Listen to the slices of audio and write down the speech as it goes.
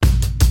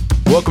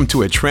Welcome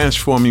to A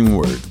Transforming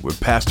Word with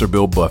Pastor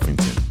Bill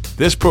Buffington.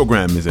 This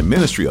program is a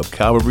ministry of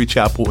Calvary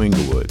Chapel,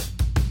 Inglewood.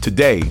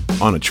 Today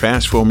on A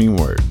Transforming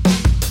Word.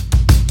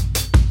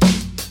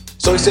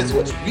 So he says,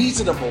 what's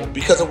reasonable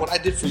because of what I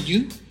did for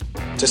you,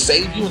 to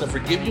save you and to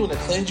forgive you and to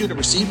cleanse you and to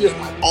receive you as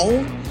my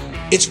own?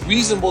 It's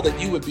reasonable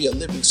that you would be a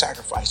living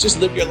sacrifice.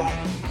 Just live your life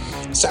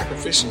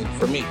sacrificially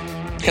for me.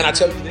 Can I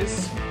tell you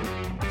this?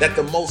 That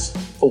the most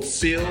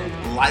fulfilled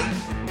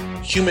life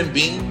human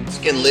beings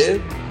can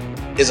live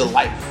is a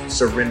life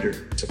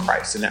surrendered to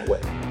Christ in that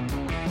way.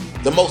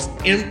 The most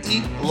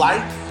empty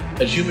life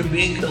a human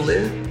being can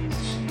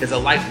live is a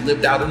life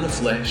lived out in the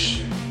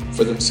flesh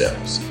for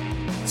themselves.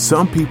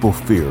 Some people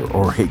fear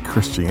or hate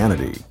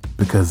Christianity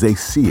because they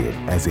see it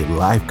as a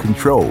life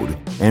controlled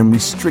and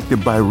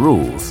restricted by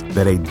rules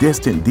that a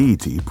distant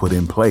deity put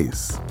in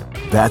place.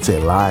 That's a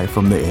lie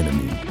from the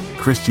enemy.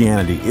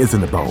 Christianity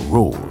isn't about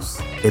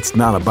rules. It's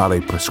not about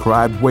a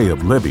prescribed way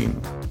of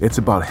living. It's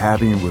about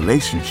having a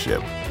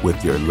relationship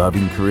with your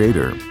loving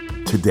Creator.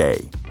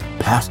 Today,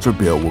 Pastor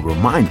Bill will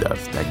remind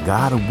us that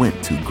God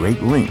went to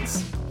great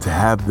lengths to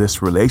have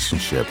this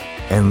relationship,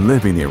 and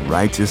living a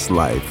righteous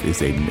life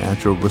is a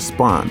natural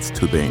response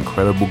to the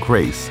incredible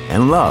grace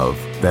and love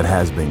that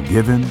has been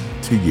given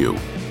to you.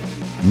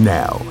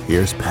 Now,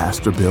 here's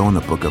Pastor Bill in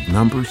the book of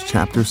Numbers,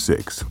 chapter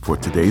 6, for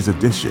today's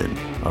edition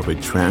of A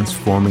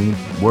Transforming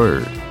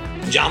Word.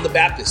 John the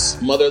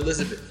Baptist, Mother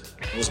Elizabeth,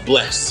 was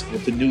blessed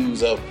with the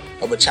news of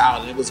a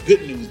child. And it was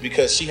good news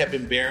because she had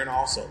been barren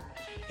also.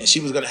 And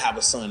she was going to have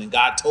a son. And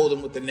God told her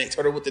what to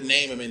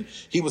name him. And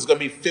he was going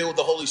to be filled with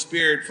the Holy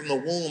Spirit from the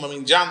womb. I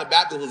mean, John the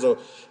Baptist was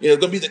going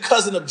to be the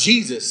cousin of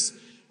Jesus.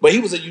 But he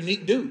was a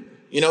unique dude.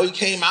 He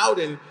came out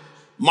and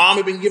Mom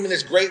had been giving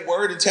this great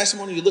word and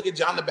testimony. You look at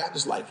John the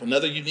Baptist's life,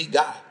 another unique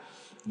guy.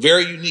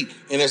 Very unique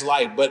in his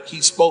life. But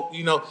he spoke,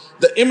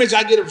 the image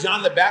I get of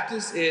John the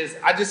Baptist is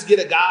I just get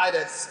a guy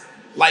that's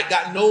like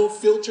got no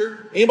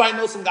filter. Anybody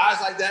know some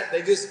guys like that?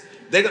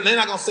 They're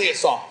not going to say it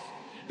soft.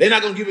 They're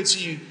not going to give it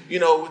to you,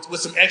 with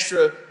some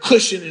extra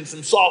cushion and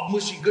some soft,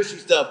 mushy, gushy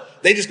stuff.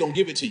 They just going to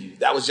give it to you.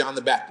 That was John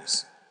the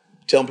Baptist.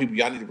 Telling people,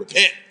 y'all need to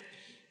repent.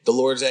 The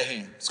Lord's at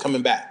hand. It's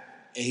coming back.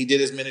 And he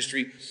did his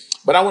ministry.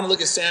 But I want to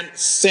look at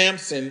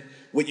Samson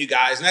with you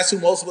guys. And that's who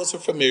most of us are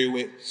familiar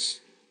with.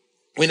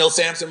 We know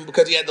Samson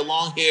because he had the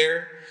long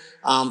hair.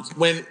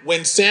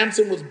 When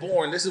Samson was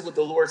born, this is what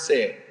the Lord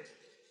said.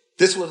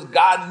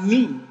 God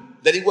knew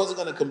that he wasn't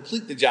going to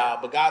complete the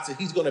job, but God said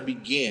he's going to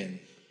begin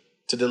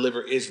to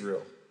deliver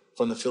Israel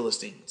from the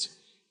Philistines.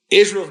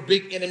 Israel's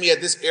big enemy at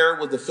this era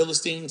was the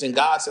Philistines, and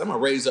God said, I'm going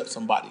to raise up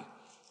somebody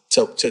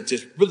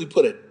to really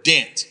put a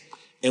dent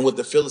in what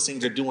the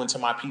Philistines are doing to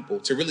my people,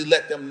 to really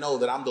let them know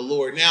that I'm the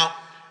Lord. Now,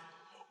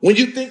 when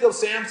you think of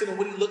Samson and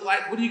what he looked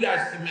like, what do you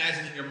guys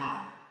imagine in your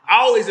mind?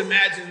 I always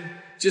imagine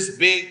just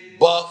big,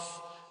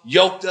 buff,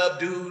 yoked up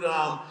dude.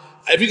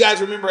 If you guys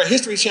remember a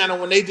History Channel,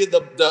 when they did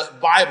the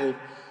Bible,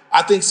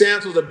 I think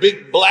Samson was a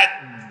big,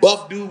 black,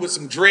 buff dude with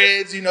some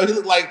dreads. He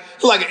looked like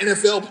an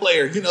NFL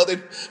player. They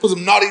put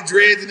some naughty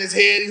dreads in his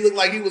head. He looked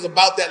like he was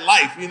about that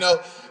life. He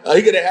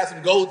could have had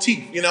some gold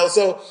teeth.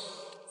 So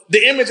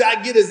the image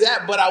I get is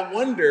that. But I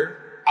wonder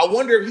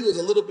if he was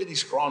a little bitty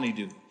scrawny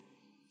dude,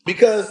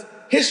 because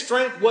his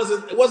strength it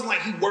wasn't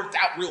like he worked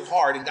out real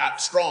hard and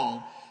got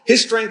strong.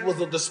 His strength was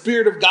that the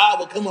Spirit of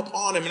God would come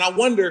upon him. And I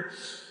wonder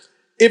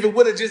if it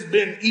would have just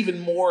been even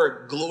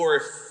more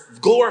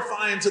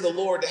glorifying to the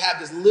Lord to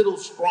have this little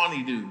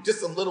scrawny dude,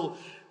 just a little,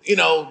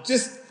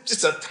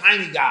 just a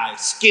tiny guy,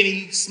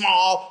 skinny,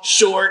 small,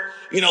 short,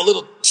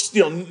 little,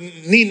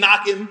 knee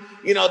knocking,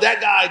 that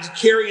guy just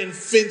carrying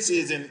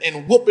fences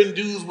and whooping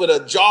dudes with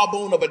a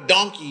jawbone of a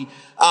donkey.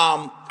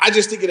 I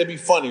just think it'd be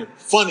funnier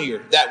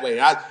that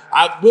way.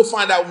 We'll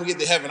find out when we get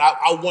to heaven.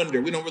 I wonder.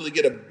 We don't really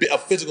get a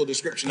physical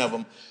description of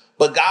him,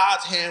 but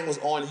God's hand was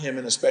on him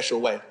in a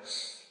special way.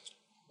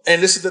 And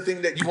this is the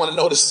thing that you want to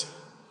notice.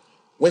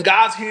 When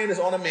God's hand is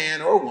on a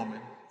man or a woman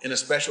in a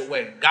special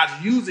way,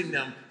 God's using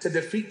them to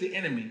defeat the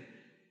enemy.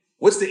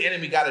 What's the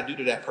enemy got to do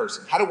to that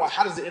person? How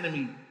does the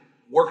enemy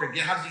work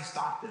again? How does he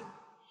stop them?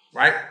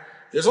 Right?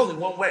 There's only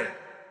one way.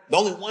 The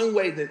only one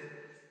way that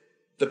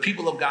the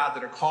people of God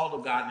that are called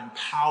of God and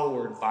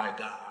empowered by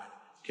God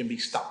can be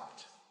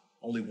stopped.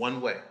 Only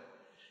one way.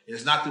 It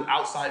is not through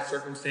outside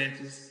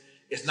circumstances.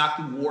 It's not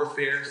through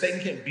warfare.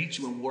 Satan can't beat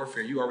you in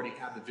warfare. You already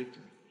have the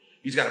victory.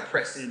 You just got to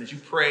press in. As you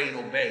pray and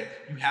obey,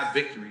 you have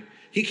victory.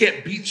 He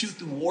can't beat you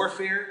through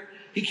warfare.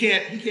 He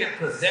can't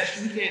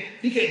possess you.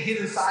 He can't get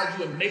inside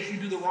you and make you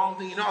do the wrong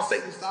thing. You know how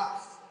Satan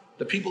stops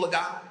the people of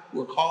God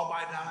who are called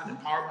by God,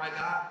 empowered by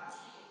God?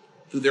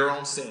 Through their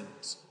own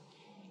sins.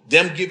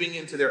 Them giving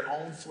into their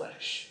own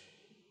flesh.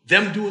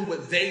 Them doing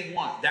what they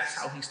want. That's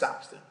how he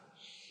stops them.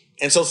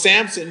 And so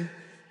Samson,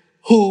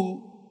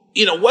 who,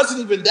 wasn't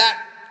even that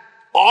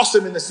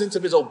awesome in the sense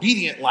of his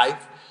obedient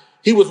life,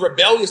 he was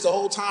rebellious the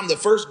whole time. The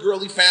first girl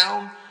he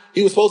found,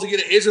 he was supposed to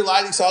get an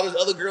Israelite. He saw this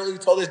other girl. He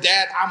told his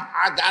dad,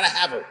 I gotta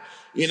have her.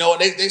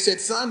 And they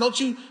said, son,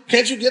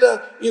 can't you get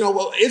an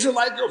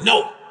Israelite girl?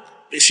 No,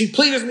 she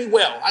pleases me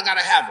well. I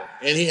gotta have her.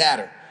 And he had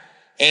her.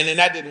 And then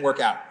that didn't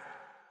work out.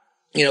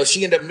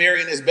 She ended up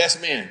marrying his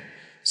best man.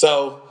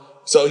 So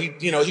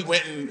he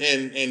went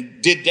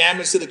and did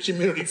damage to the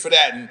community for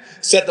that and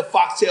set the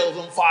foxtails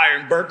on fire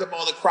and burnt up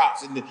all the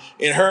crops. And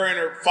her and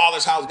her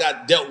father's house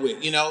got dealt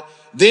with,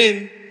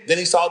 Then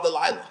he saw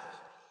Delilah,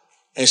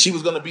 and she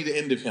was going to be the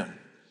end of him.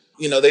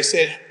 They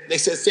said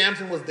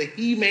Samson was the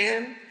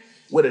he-man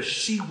with a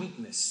she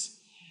weakness.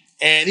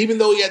 And even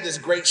though he had this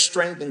great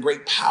strength and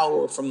great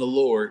power from the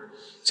Lord,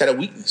 he had a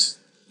weakness.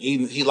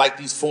 He liked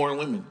these foreign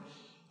women,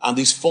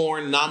 these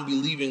foreign,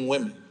 non-believing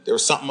women. There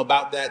was something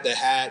about that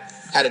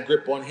had a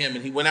grip on him,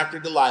 and he went after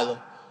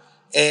Delilah.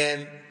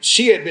 And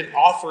she had been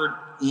offered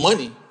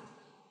money,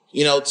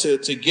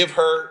 to give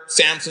her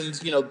Samson's,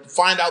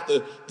 find out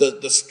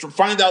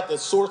the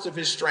source of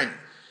his strength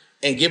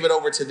and give it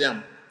over to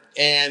them.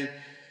 And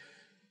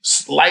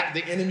like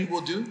the enemy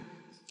will do,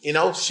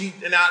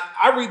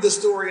 I read the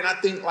story and I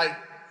think like,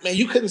 man,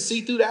 you couldn't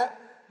see through that.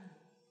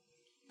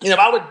 If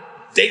I were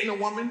dating a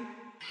woman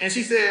and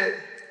she said,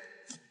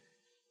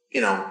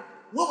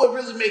 what would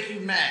really make you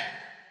mad?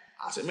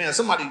 I said, man, if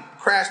somebody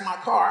crashed my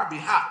car, I'd be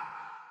hot.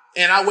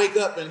 And I wake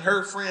up and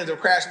her friends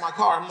have crashed my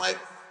car. I'm like,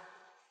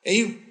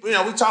 and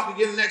we talk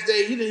again the next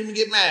day, you didn't even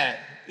get mad.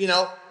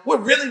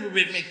 What really would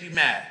make you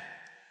mad?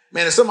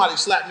 Man, if somebody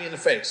slapped me in the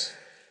face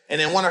and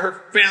then one of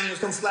her family was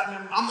come slap me,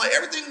 I'm like,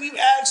 everything you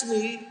asked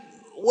me,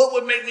 what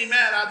would make me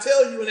mad? I'll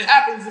tell you, and it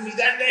happens to me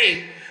that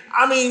day.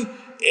 I mean,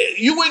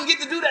 you wouldn't get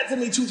to do that to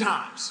me 2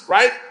 times,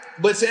 right?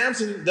 But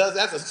Samson does.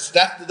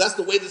 That's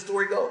the way the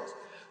story goes.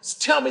 So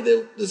tell me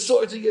the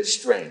source of your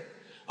strength.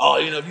 Oh,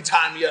 if you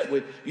tie me up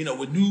with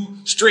new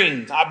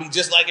strings, I'll be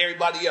just like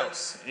everybody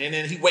else. And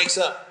then he wakes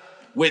up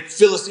with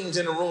Philistines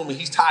in the room and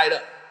he's tied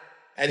up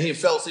and he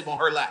fell asleep on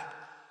her lap.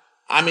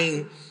 I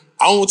mean,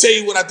 I won't tell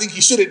you what I think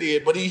he should have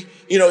did, but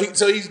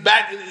so he's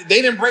back.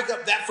 They didn't break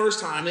up that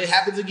first time. It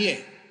happens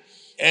again.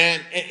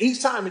 And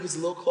each time it gets a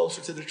little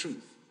closer to the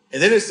truth.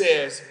 And then it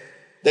says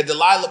that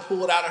Delilah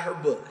pulled out of her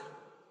book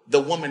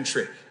the woman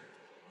trick,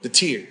 the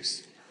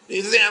tears.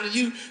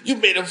 You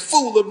made a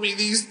fool of me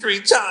these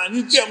 3 times.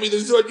 You tell me the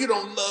story. You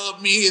don't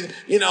love me.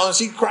 And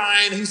she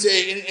crying. He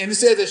said, and it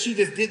says that she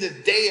just did this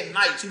day and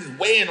night. She was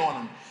weighing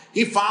on him.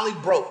 He finally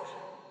broke.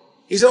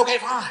 He said, okay,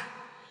 fine.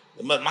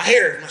 My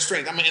hair is my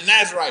strength. I'm a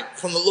Nazarite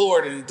from the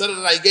Lord. And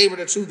he gave her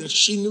the truth. And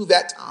she knew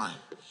that time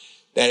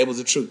that it was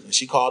the truth. And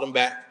she called him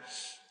back.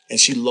 And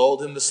she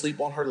lulled him to sleep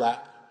on her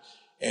lap.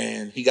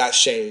 And he got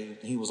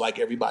shaved. And he was like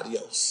everybody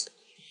else.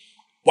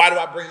 Why do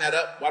I bring that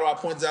up? Why do I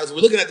point this out? So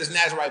we're looking at this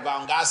Nazarite vow,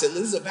 and God said,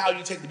 this is a vow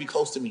you take to be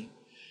close to me.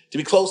 To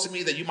be close to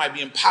me, that you might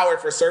be empowered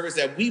for service,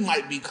 that we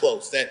might be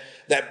close,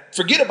 that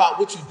forget about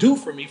what you do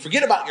for me,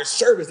 forget about your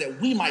service, that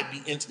we might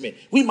be intimate,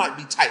 we might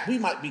be tight, we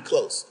might be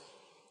close.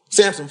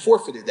 Samson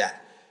forfeited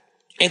that.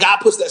 And God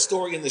puts that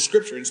story in the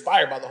scripture,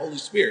 inspired by the Holy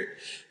Spirit.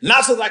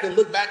 Not so that I can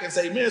look back and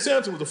say, man,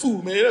 Samson was a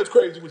fool, man, that's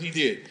crazy what he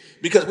did.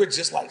 Because we're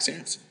just like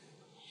Samson,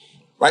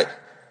 right?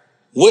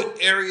 What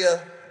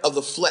area of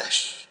the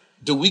flesh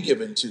do we give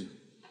into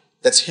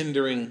that's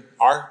hindering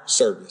our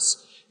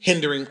service,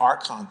 hindering our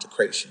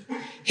consecration,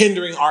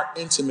 hindering our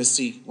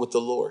intimacy with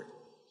the Lord?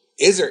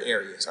 Is there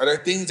areas? Are there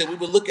things that we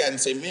would look at and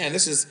say, man,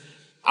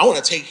 I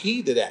want to take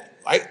heed to that,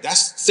 right?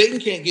 Satan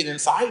can't get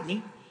inside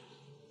me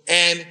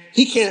and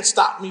he can't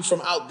stop me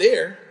from out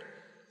there,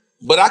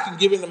 but I can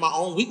give into my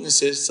own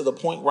weaknesses to the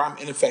point where I'm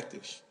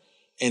ineffective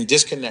and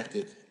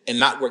disconnected and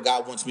not where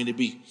God wants me to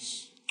be.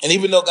 And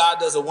even though God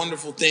does a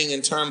wonderful thing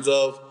in terms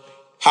of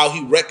how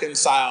he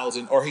reconciles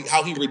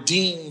how he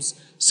redeems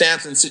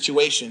Samson's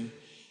situation,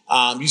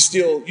 you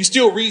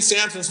still read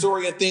Samson's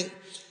story and think,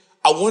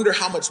 I wonder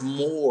how much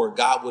more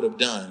God would have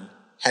done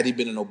had he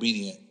been an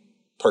obedient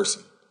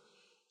person.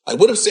 Like,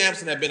 what if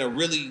Samson had been a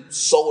really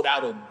sold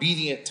out,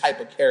 obedient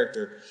type of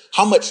character?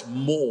 How much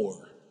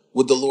more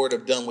would the Lord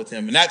have done with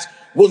him? And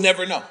we'll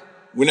never know.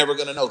 We're never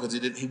going to know because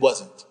he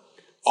wasn't.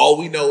 All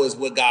we know is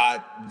what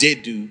God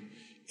did do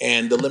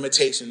and the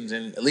limitations.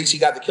 And at least he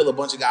got to kill a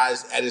bunch of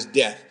guys at his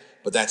death.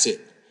 But that's it.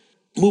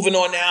 Moving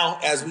on now,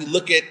 as we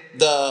look at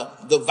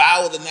the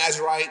vow of the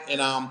Nazarite, and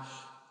I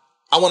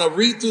want to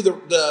read through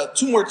the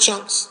 2 more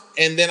chunks,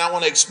 and then I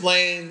want to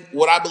explain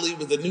what I believe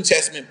is the New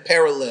Testament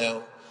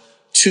parallel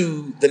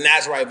to the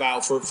Nazarite vow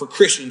for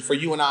Christians, for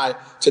you and I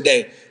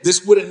today.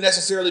 This wouldn't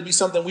necessarily be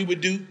something we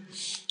would do.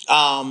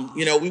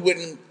 We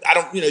wouldn't.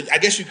 I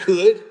guess you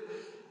could.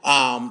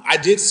 I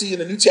did see in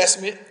the New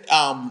Testament,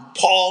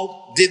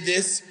 Paul did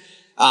this.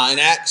 In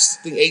Acts,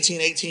 I think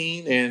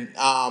 18:18,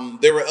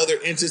 and there were other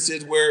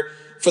instances where,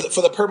 for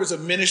the purpose of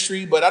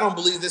ministry, but I don't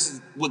believe this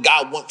is what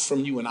God wants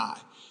from you and I.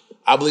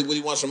 I believe what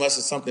he wants from us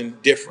is something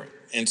different,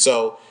 and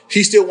so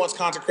he still wants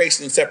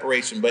consecration and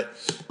separation. But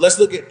let's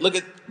look at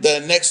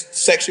the next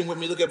section with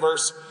me. Look at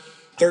verse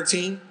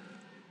 13.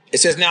 It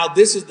says, "Now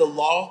this is the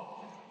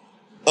law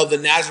of the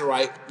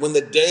Nazarite. When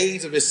the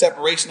days of his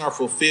separation are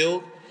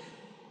fulfilled,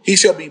 he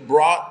shall be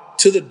brought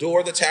to the door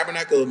of the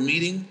tabernacle of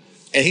meeting.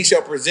 And he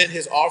shall present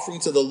his offering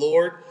to the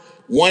Lord,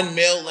 1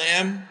 male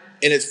lamb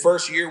in its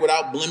first year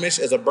without blemish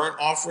as a burnt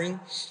offering,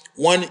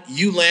 1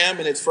 ewe lamb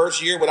in its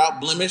first year without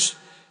blemish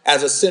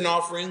as a sin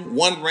offering,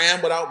 1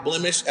 ram without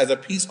blemish as a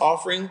peace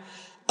offering,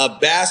 a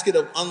basket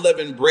of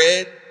unleavened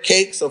bread,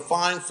 cakes of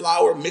fine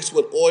flour mixed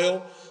with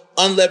oil,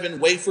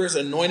 unleavened wafers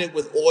anointed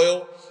with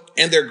oil,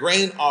 and their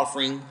grain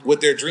offering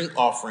with their drink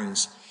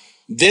offerings.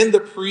 Then the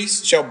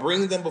priest shall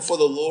bring them before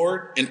the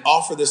Lord and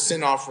offer the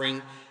sin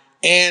offering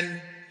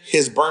and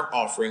his burnt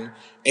offering,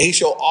 and he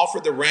shall offer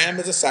the ram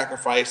as a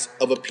sacrifice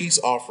of a peace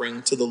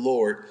offering to the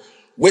Lord.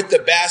 With the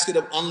basket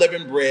of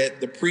unleavened bread,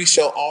 the priest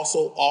shall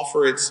also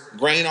offer its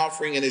grain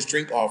offering and his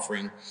drink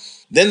offering.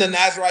 Then the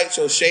Nazirite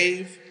shall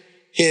shave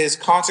his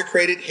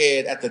consecrated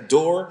head at the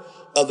door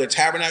of the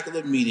tabernacle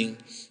of meeting,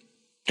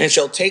 and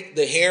shall take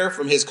the hair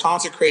from his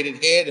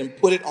consecrated head and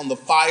put it on the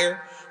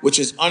fire, which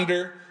is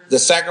under the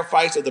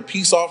sacrifice of the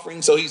peace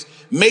offering. So he's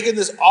making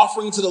this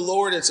offering to the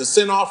Lord. It's a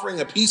sin offering,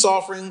 a peace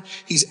offering.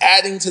 He's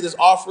adding to this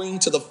offering,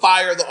 to the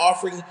fire of the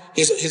offering,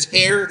 his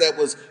hair that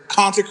was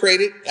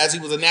consecrated as he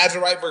was a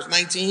Nazirite, verse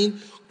 19.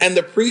 And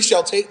the priest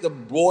shall take the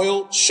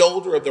broiled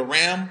shoulder of the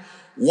ram,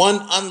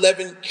 1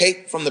 unleavened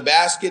cake from the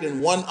basket,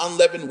 and 1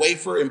 unleavened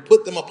wafer, and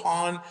put them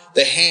upon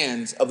the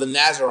hands of the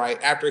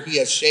Nazirite after he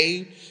has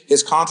shaved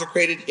his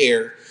consecrated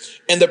hair.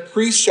 And the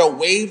priest shall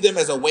wave them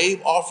as a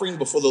wave offering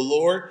before the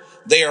Lord.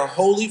 They are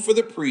holy for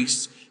the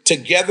priest,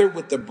 together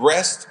with the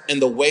breast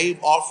and the wave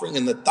offering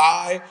and the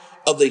thigh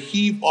of the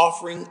heave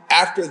offering.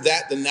 After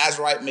that, the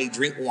Nazirite may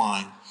drink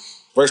wine.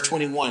 Verse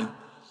 21.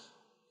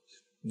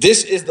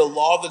 This is the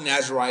law of the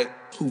Nazirite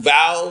who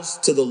vows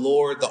to the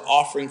Lord the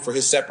offering for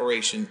his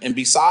separation. And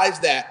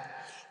besides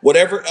that,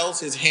 whatever else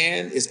his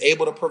hand is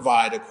able to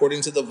provide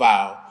according to the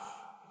vow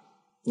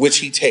which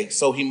he takes,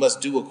 so he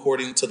must do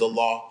according to the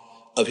law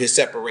of his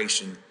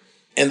separation.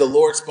 And the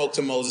Lord spoke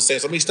to Moses,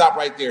 saying, so let me stop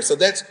right there. So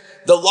that's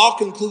the law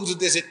concludes with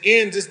this. It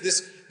ends,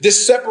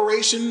 this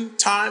separation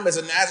time as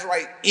a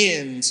Nazirite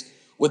ends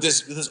with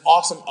this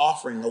awesome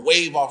offering, a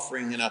wave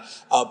offering and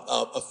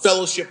a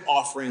fellowship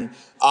offering,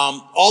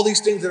 all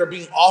these things that are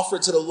being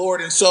offered to the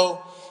Lord. And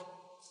so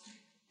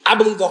I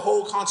believe the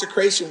whole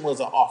consecration was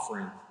an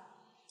offering.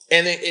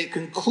 And it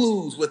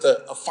concludes with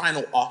a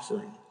final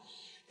offering.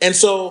 And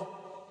so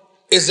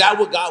is that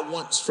what God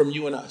wants from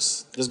you and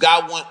us? Does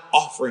God want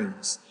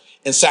offerings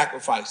and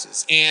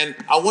sacrifices? And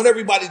I want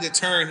everybody to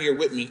turn here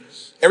with me.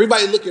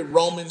 Everybody look at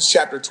Romans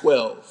chapter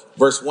 12,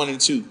 verse 1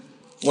 and 2.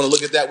 I want to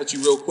look at that with you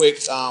real quick.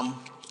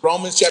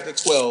 Romans chapter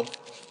 12.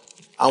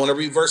 I want to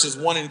read verses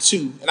 1 and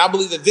 2. And I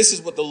believe that this is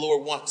what the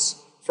Lord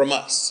wants from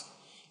us.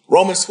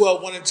 Romans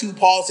 12, 1 and 2,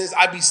 Paul says,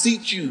 I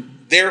beseech you,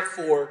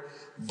 therefore,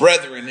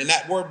 brethren. And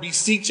that word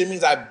beseech, it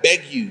means I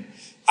beg you.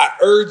 I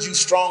urge you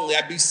strongly.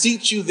 I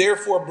beseech you,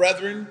 therefore,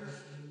 brethren,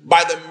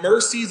 by the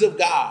mercies of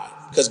God,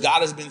 because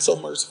God has been so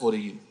merciful to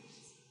you,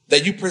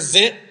 that you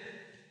present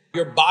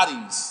your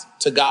bodies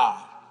to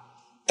God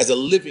as a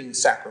living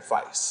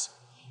sacrifice,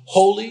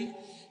 holy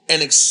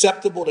and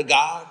acceptable to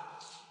God.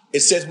 It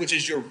says, which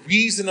is your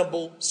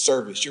reasonable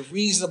service, your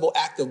reasonable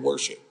act of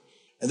worship.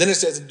 And then it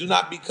says, do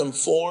not be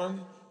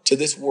conformed to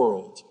this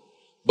world,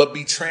 but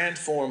be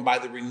transformed by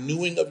the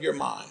renewing of your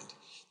mind,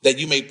 that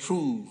you may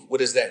prove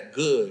what is that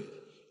good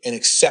and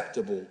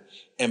acceptable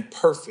and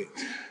perfect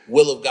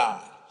will of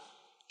God.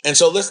 And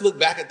so let's look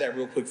back at that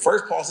real quick.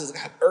 First, Paul says,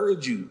 I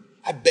urge you,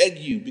 I beg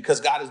you, because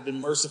God has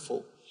been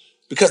merciful,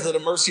 because of the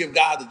mercy of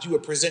God, that you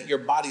would present your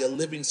body a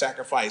living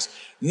sacrifice.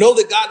 Know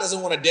that God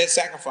doesn't want a dead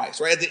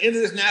sacrifice, right? At the end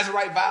of this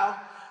Nazirite vow,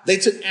 they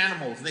took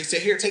animals and they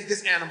said, here, take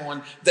this animal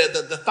and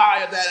the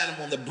thigh of that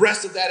animal and the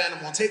breast of that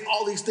animal and take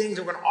all these things.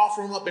 And we're going to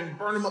offer them up and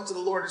burn them up to the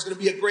Lord. It's going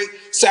to be a great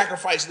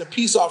sacrifice and a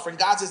peace offering.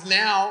 God says,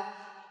 now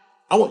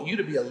I want you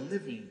to be a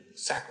living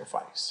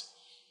sacrifice,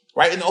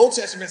 right? In the Old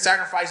Testament,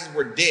 sacrifices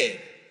were dead.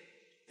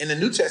 In the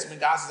New Testament,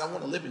 God says, I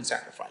want a living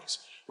sacrifice,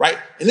 right?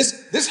 And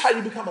this is how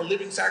you become a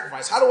living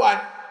sacrifice.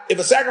 If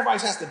a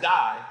sacrifice has to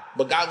die,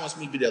 but God wants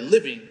me to be the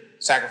living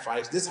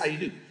sacrifice, this is how you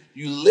do.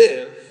 You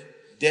live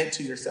dead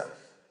to yourself.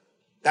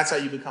 That's how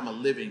you become a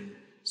living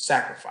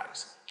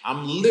sacrifice.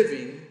 I'm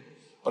living,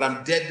 but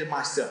I'm dead to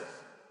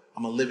myself.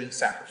 I'm a living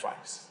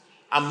sacrifice.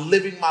 I'm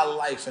living my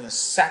life in a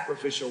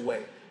sacrificial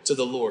way to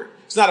the Lord.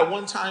 It's not a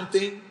one-time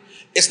thing.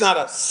 It's not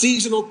a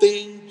seasonal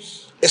thing.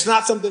 It's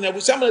not something that we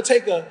say, I'm going to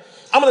take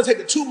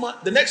a 2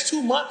 month, the next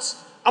 2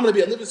 months, I'm going to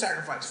be a living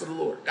sacrifice for the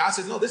Lord. God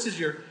says, no, this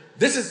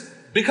is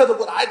because of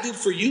what I did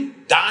for you,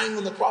 dying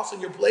on the cross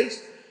in your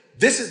place.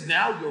 This is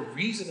now your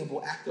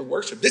reasonable act of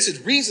worship. This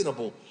is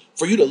reasonable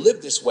for you to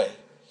live this way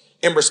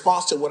in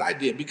response to what I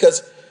did,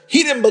 because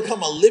he didn't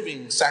become a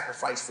living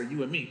sacrifice for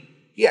you and me.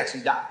 He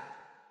actually died.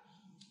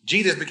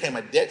 Jesus became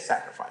a dead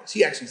sacrifice.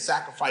 He actually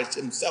sacrificed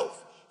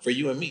himself for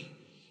you and me.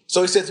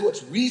 So he says,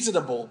 what's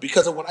reasonable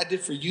because of what I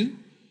did for you,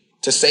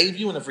 to save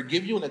you and to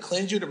forgive you and to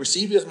cleanse you, to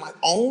receive you as my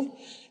own,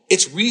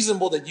 it's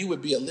reasonable that you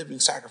would be a living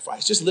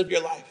sacrifice. Just live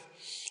your life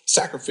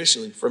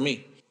sacrificially for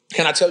me.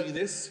 Can I tell you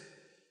this?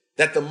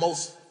 That the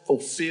most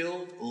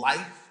fulfilled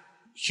life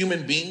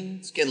human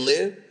beings can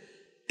live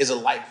is a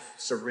life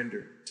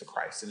surrendered to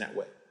Christ in that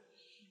way.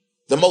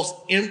 The most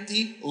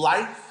empty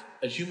life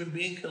a human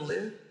being can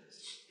live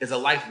is a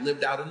life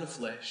lived out in the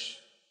flesh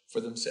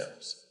for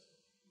themselves.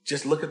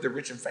 Just look at the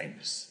rich and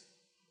famous.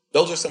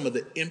 Those are some of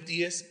the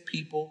emptiest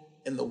people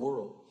in the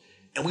world.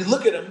 And we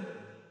look at them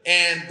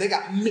and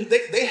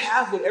they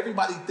have what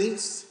everybody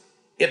thinks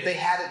if they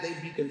had it,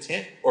 they'd be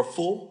content or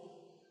full.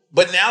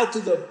 But now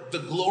through the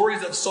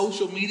glories of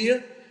social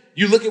media,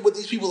 you look at what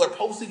these people are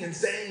posting and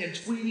saying and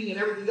tweeting and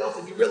everything else,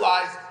 and you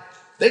realize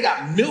they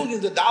got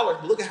millions of dollars,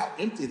 but look at how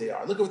empty they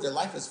are. Look at what their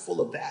life is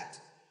full of that.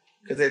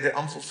 Because they're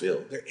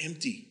unfulfilled. They're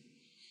empty.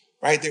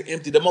 Right? They're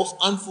empty. The most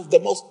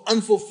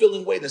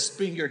unfulfilling way to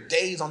spend your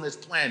days on this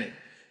planet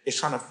is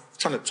trying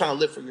to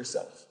live for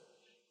yourself.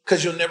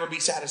 Because you'll never be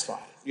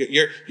satisfied.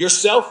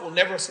 Yourself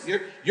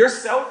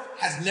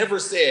has never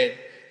said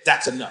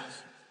that's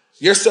enough.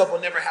 Yourself will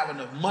never have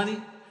enough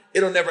money.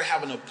 It'll never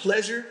have enough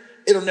pleasure.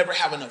 It'll never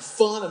have enough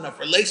fun, enough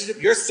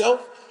relationship.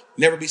 Yourself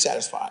never be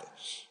satisfied.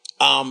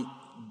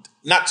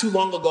 Not too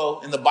long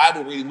ago in the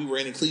Bible reading, we were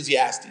in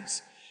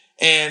Ecclesiastes.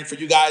 And for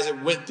you guys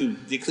that went through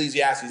the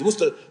Ecclesiastes, what's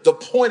the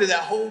point of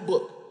that whole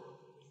book?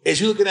 Is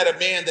you're looking at a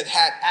man that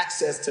had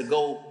access to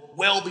go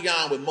well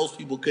beyond what most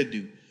people could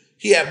do.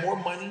 He had more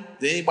money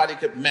than anybody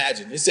could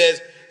imagine. It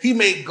says he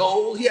made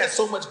gold. He had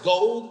so much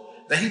gold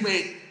that he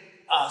made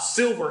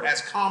silver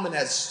as common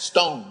as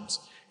stones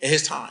in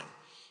his time.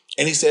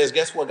 And he says,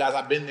 guess what, guys?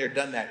 I've been there,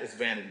 done that. It's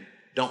vanity.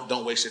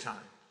 Don't waste your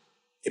time.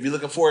 If you're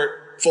looking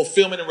for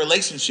fulfillment in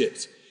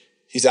relationships,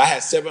 he said, I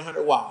had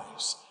 700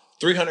 wives,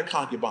 300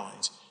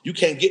 concubines. You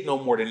can't get no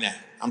more than that.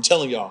 I'm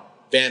telling y'all,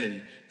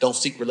 vanity. Don't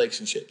seek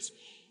relationships.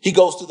 He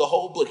goes through the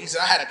whole book. He said,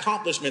 I had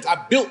accomplishments.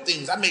 I built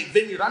things. I made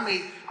vineyards.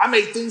 I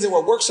made things that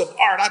were works of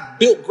art. I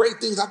built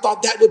great things. I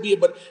thought that would be it.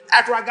 But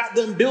after I got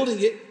done building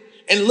it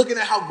and looking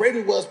at how great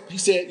it was, he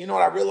said, you know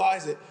what? I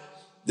realized that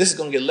this is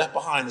going to get left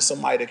behind to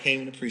somebody that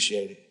came and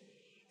appreciated it.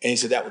 And he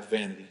said, that was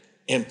vanity,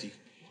 empty.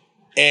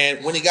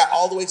 And when he got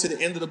all the way to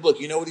the end of the book,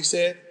 you know what he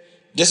said?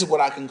 This is what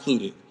I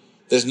concluded.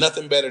 There's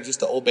nothing better just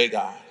to obey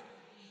God.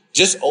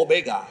 Just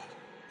obey God.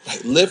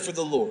 Like, live for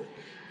the Lord.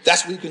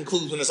 That's what he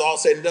concludes when it's all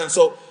said and done.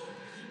 So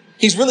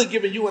he's really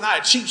giving you and I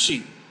a cheat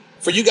sheet.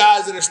 For you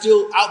guys that are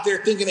still out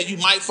there thinking that you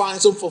might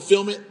find some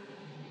fulfillment,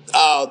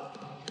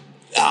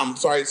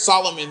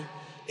 Solomon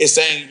is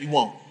saying you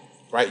won't,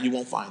 right? You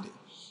won't find it.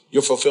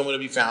 Your fulfillment will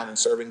be found in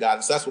serving God.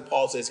 And so that's what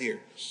Paul says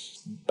here.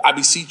 I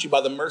beseech you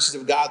by the mercies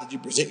of God that you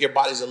present your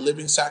bodies a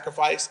living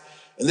sacrifice.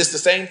 And this is the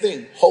same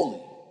thing,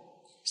 holy,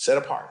 set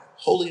apart,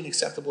 holy and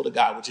acceptable to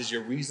God, which is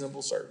your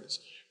reasonable service,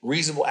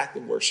 reasonable act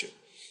of worship.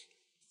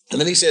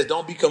 And then he says,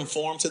 don't be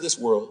conformed to this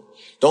world.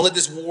 Don't let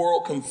this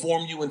world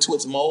conform you into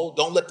its mold.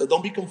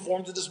 Don't be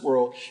conformed to this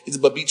world,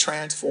 but be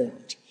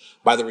transformed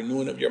by the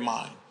renewing of your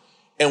mind.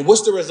 And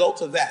what's the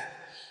result of that?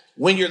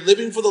 When you're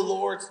living for the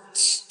Lord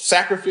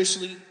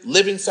sacrificially,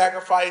 living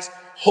sacrifice,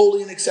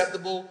 holy and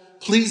acceptable,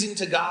 pleasing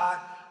to God,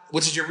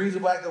 which is your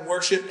reasonable act of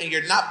worship, and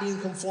you're not being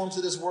conformed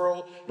to this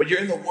world, but you're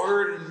in the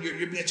Word and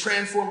you're being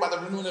transformed by the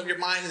renewing of your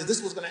mind, and this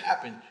is what's going to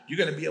happen. You're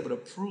going to be able to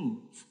prove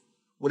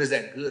what is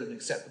that good and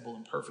acceptable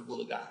and perfect will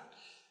of God.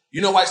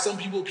 You know why some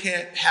people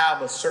can't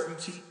have a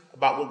certainty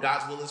about what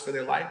God's will is for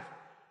their life?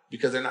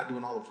 Because they're not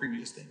doing all the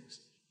previous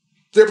things.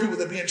 There are people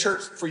that be in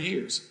church for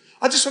years.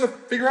 I just want to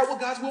figure out what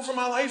God's will for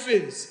my life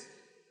is.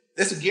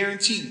 That's a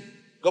guarantee.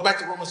 Go back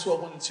to Romans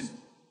 12, 1 and 2.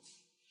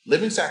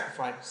 Living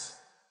sacrifice,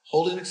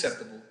 holy and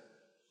acceptable,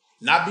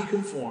 not be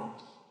conformed,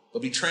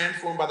 but be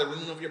transformed by the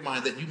renewing of your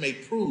mind that you may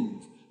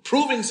prove.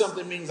 Proving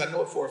something means I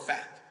know it for a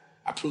fact.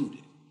 I proved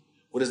it.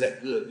 What is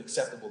that good and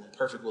acceptable and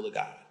perfect will of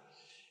God?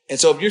 And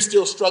so if you're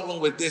still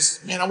struggling with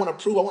this, man, I want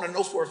to prove, I want to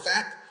know for a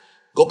fact,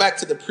 go back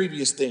to the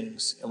previous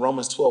things in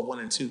Romans 12, 1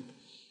 and 2.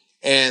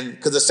 And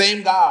because the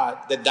same God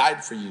that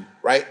died for you,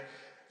 right?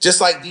 Just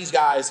like these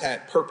guys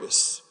had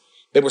purpose.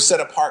 They were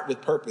set apart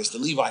with purpose, the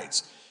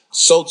Levites.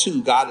 So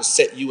too, God has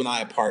set you and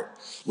I apart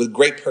with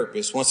great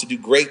purpose, wants to do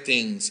great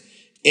things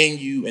in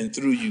you and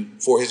through you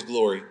for his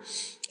glory.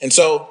 And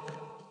so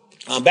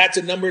back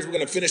to Numbers, we're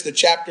going to finish the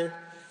chapter.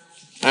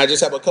 I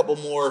just have a couple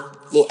more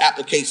little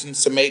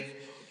applications to make.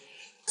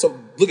 So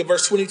look at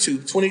verse 22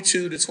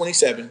 to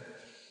 27.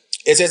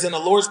 It says, and the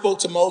Lord spoke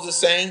to Moses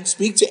saying,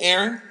 speak to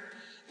Aaron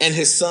and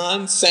his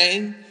son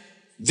saying,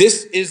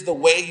 this is the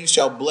way you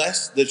shall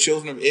bless the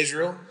children of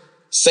Israel.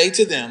 Say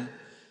to them,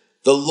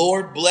 the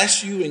Lord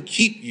bless you and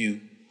keep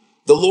you.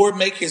 The Lord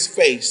make his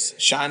face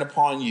shine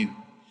upon you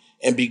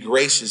and be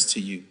gracious to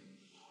you.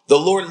 The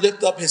Lord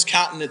lift up his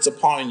countenance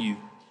upon you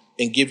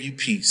and give you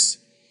peace.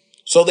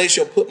 So they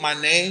shall put my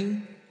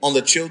name on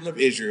the children of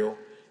Israel,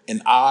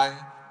 and I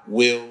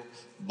will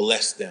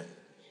bless them.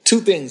 Two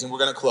things, and we're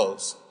going to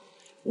close.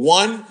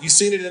 One, you've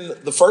seen it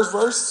in the first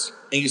verse,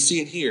 and you see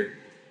it here.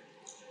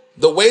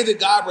 The way that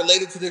God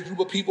related to this group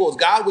of people is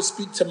God would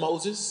speak to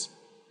Moses,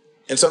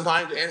 and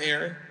sometimes and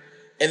Aaron,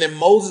 and then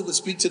Moses would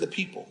speak to the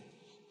people.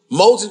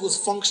 Moses was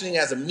functioning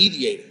as a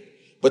mediator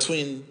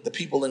between the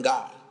people and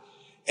God.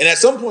 And at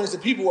some points, the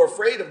people were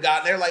afraid of God.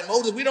 And they're like,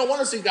 Moses, we don't want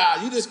to see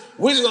God.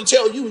 We're just going to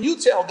tell you and you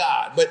tell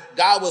God. But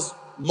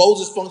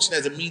Moses functioned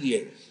as a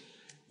mediator.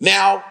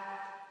 Now,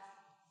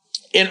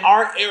 in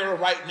our era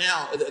right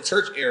now, the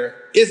church era,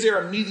 is there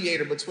a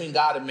mediator between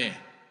God and man?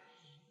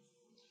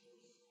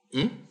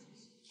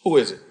 Who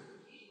is it?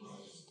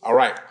 All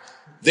right.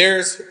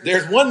 There's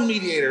one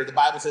mediator, the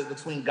Bible says,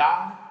 between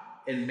God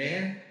and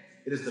man.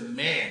 It is the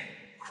man,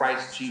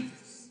 Christ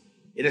Jesus.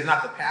 It is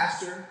not the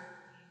pastor.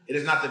 It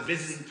is not the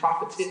visiting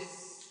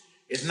prophetess.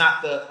 It's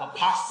not the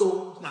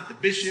apostle. It's not the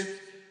bishop.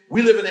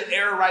 We live in an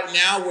era right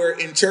now where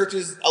in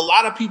churches, a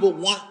lot of people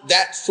want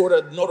that sort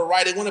of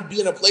notoriety. They want to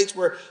be in a place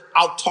where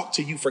I'll talk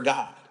to you for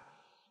God.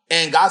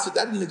 And God said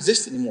that doesn't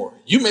exist anymore.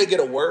 You may get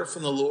a word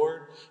from the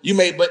Lord.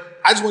 But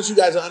I just want you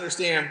guys to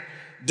understand,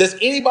 does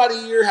anybody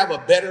here have a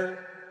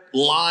better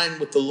line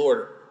with the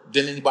Lord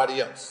than anybody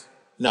else?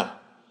 No.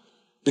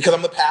 Because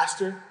I'm the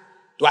pastor,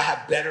 do I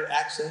have better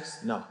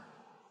access? No.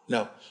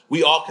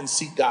 We all can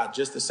seek God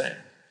just the same.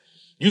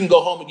 You can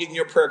go home and get in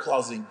your prayer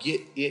closet and get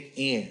it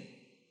in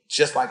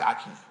just like I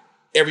can.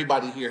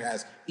 Everybody here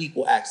has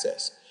equal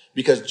access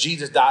because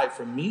Jesus died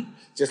for me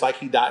just like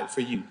he died for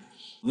you.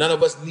 None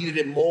of us needed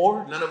it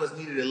more. None of us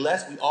needed it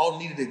less. We all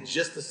needed it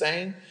just the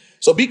same.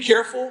 So be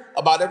careful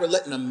about ever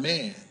letting a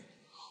man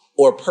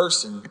or a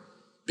person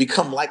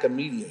become like a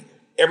mediator.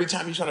 Every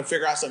time you're trying to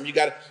figure out something, you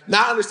got to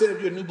now understand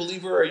if you're a new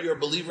believer or you're a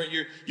believer and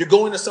you're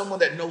going to someone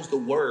that knows the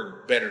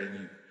word better than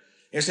you.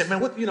 And say,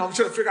 man, I'm trying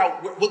to figure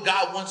out what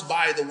God wants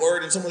by the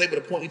word, and someone's able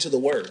to point you to the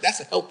word. That's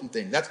a healthy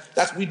thing.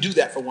 That's we do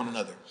that for one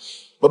another.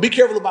 But be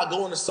careful about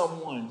going to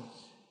someone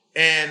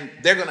and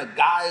they're going to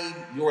guide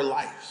your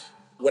life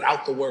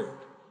without the word.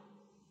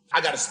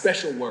 I got a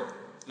special word.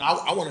 Now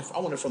I want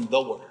it from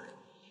the word.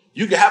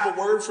 You can have a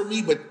word for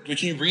me, but can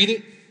you read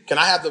it? Can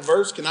I have the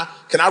verse? Can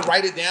I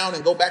write it down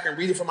and go back and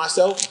read it for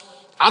myself?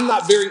 I'm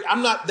not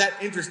that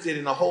interested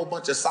in a whole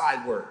bunch of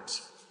side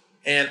words.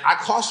 And I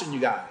caution you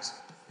guys,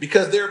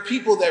 because there are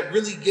people that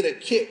really get a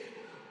kick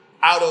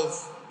out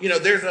of,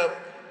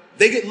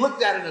 they get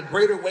looked at in a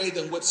greater way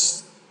than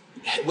what's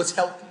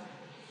healthy.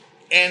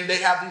 And they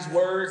have these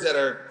words that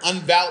are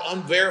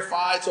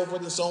unverified, so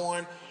forth and so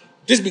on.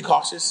 Just be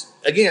cautious.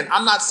 Again,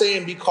 I'm not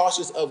saying be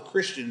cautious of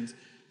Christians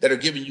that are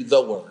giving you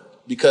the word,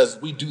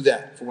 because we do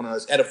that for one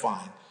another,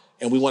 edifying,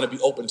 and we want to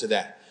be open to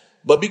that.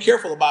 But be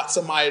careful about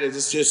somebody that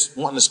is just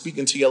wanting to speak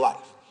into your life.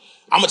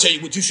 I'm going to tell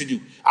you what you should do.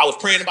 I was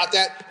praying about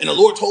that, and the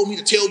Lord told me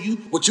to tell you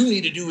what you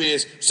need to do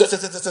is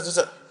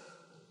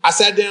I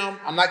sat down.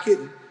 I'm not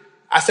kidding.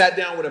 I sat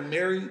down with a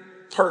married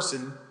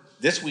person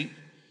this week,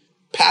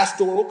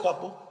 pastoral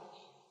couple.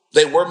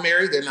 They were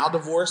married. They're now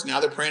divorced. Now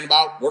they're praying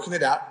about working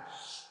it out.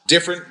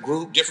 Different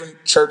group,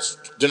 different church,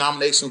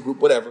 denomination group,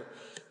 whatever.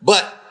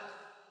 But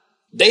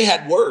they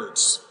had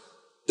words.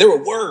 There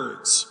were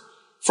words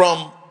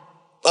from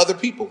other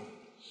people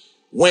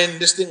when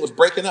this thing was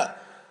breaking up.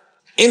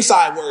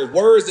 Inside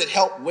words that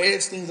help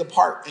wedge things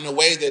apart in a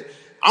way that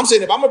I'm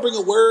saying, if I'm going to bring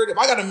a word, if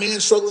I got a man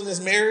struggling in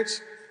his marriage,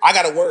 I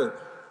got a word.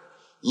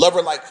 Love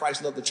her like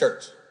Christ loved the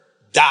church.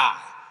 Die.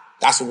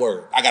 That's a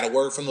word. I got a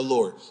word from the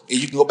Lord.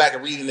 And you can go back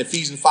and read in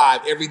Ephesians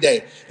 5 every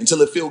day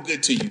until it feels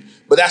good to you.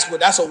 But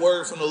that's a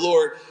word from the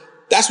Lord.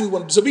 That's what we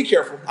want to do. So be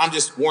careful. I'm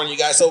just warning you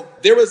guys. So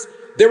there was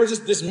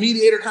just this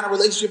mediator kind of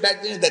relationship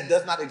back then that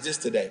does not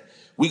exist today.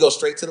 We go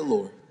straight to the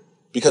Lord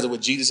because of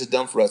what Jesus has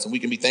done for us, and we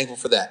can be thankful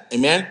for that.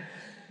 Amen?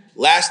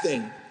 Last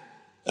thing,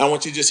 I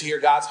want you to just hear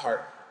God's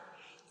heart.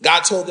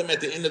 God told them at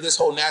the end of this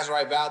whole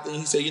Nazarite vow thing,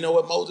 he said, you know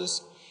what,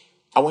 Moses?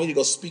 I want you to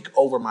go speak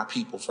over my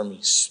people for me.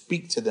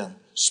 Speak to them.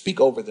 Speak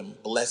over them.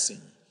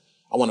 Blessing.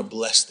 I want to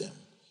bless them.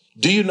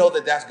 Do you know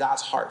that that's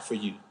God's heart for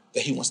you?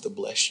 That he wants to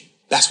bless you.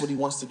 That's what he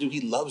wants to do.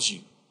 He loves you.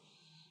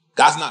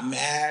 God's not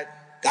mad.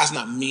 God's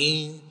not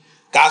mean.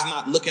 God's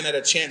not looking at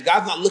a chance.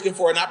 God's not looking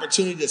for an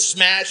opportunity to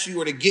smash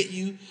you or to get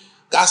you.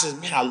 God says,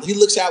 man, he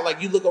looks out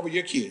like you look over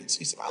your kids.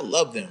 He said, I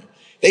love them.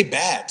 They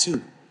bad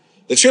too.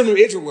 The children of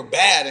Israel were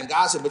bad, and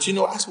God said, but you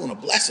know, I just want to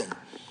bless them.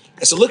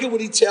 And so look at what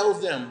he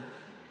tells them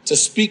to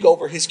speak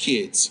over his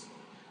kids.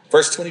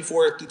 Verse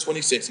 24 through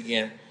 26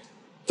 again.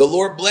 The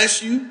Lord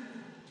bless you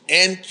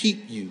and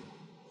keep you.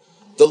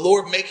 The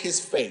Lord make his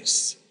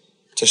face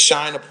to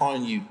shine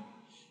upon you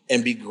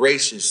and be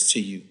gracious to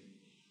you.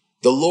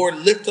 The Lord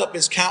lift up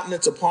his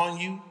countenance upon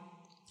you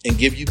and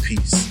give you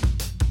peace.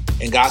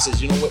 And God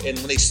says, you know what? And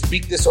when they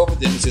speak this over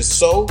them, he says,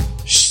 so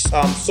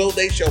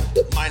they shall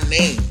put my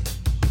name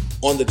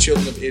on the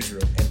children of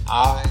Israel, and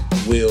I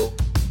will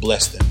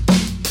bless them.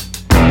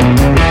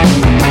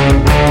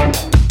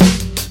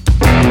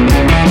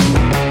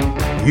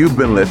 You've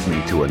been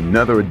listening to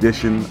another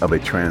edition of A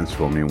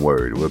Transforming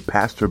Word with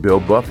Pastor Bill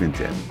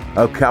Buffington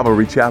of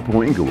Calvary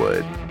Chapel,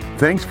 Inglewood.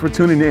 Thanks for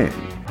tuning in.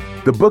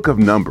 The book of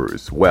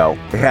Numbers, well,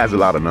 it has a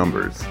lot of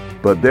numbers,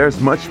 but there's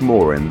much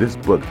more in this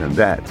book than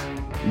that.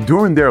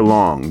 During their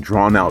long,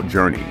 drawn-out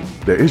journey,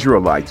 the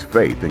Israelites'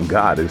 faith in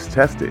God is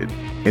tested.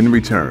 In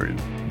return,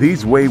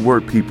 these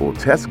wayward people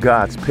test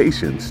God's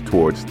patience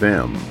towards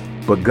them.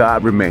 But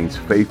God remains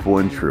faithful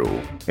and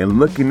true in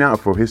looking out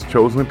for his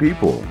chosen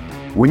people.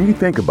 When you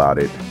think about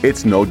it,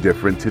 it's no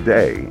different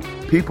today.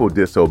 People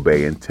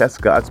disobey and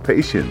test God's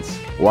patience,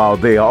 while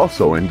they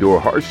also endure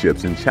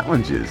hardships and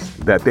challenges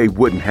that they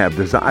wouldn't have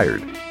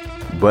desired.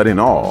 But in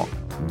all,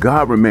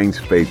 God remains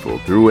faithful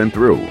through and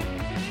through.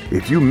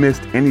 If you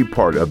missed any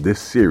part of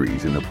this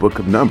series in the book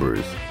of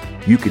Numbers,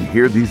 You can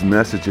hear these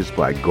messages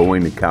by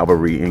going to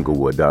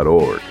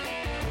calvaryinglewood.org.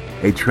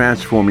 A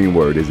Transforming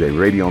Word is a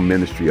radio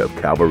ministry of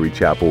Calvary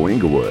Chapel,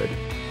 Inglewood.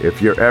 If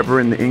you're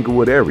ever in the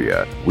Inglewood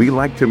area, we'd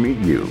like to meet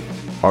you.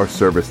 Our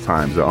service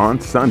times are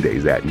on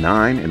Sundays at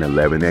 9 and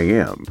 11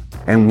 a.m.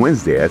 and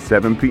Wednesday at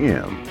 7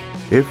 p.m.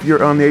 If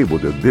you're unable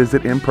to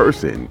visit in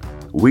person,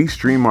 we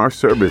stream our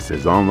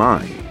services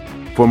online.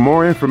 For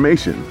more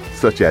information,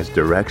 such as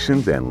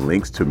directions and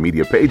links to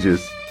media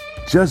pages,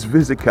 just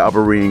visit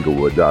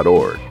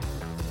calvaryinglewood.org.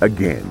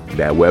 Again,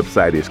 that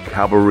website is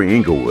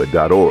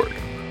calvaryinglewood.org.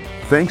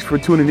 Thanks for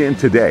tuning in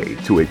today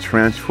to A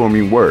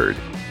Transforming Word.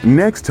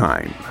 Next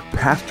time,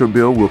 Pastor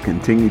Bill will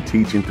continue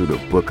teaching through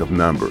the book of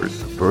Numbers,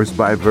 verse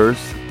by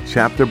verse,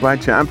 chapter by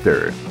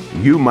chapter.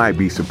 You might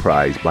be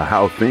surprised by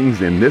how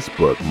things in this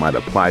book might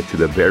apply to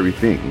the very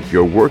things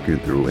you're working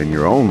through in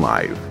your own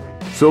life.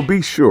 So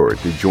be sure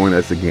to join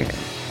us again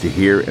to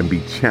hear and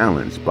be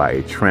challenged by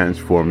a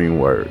transforming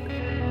word.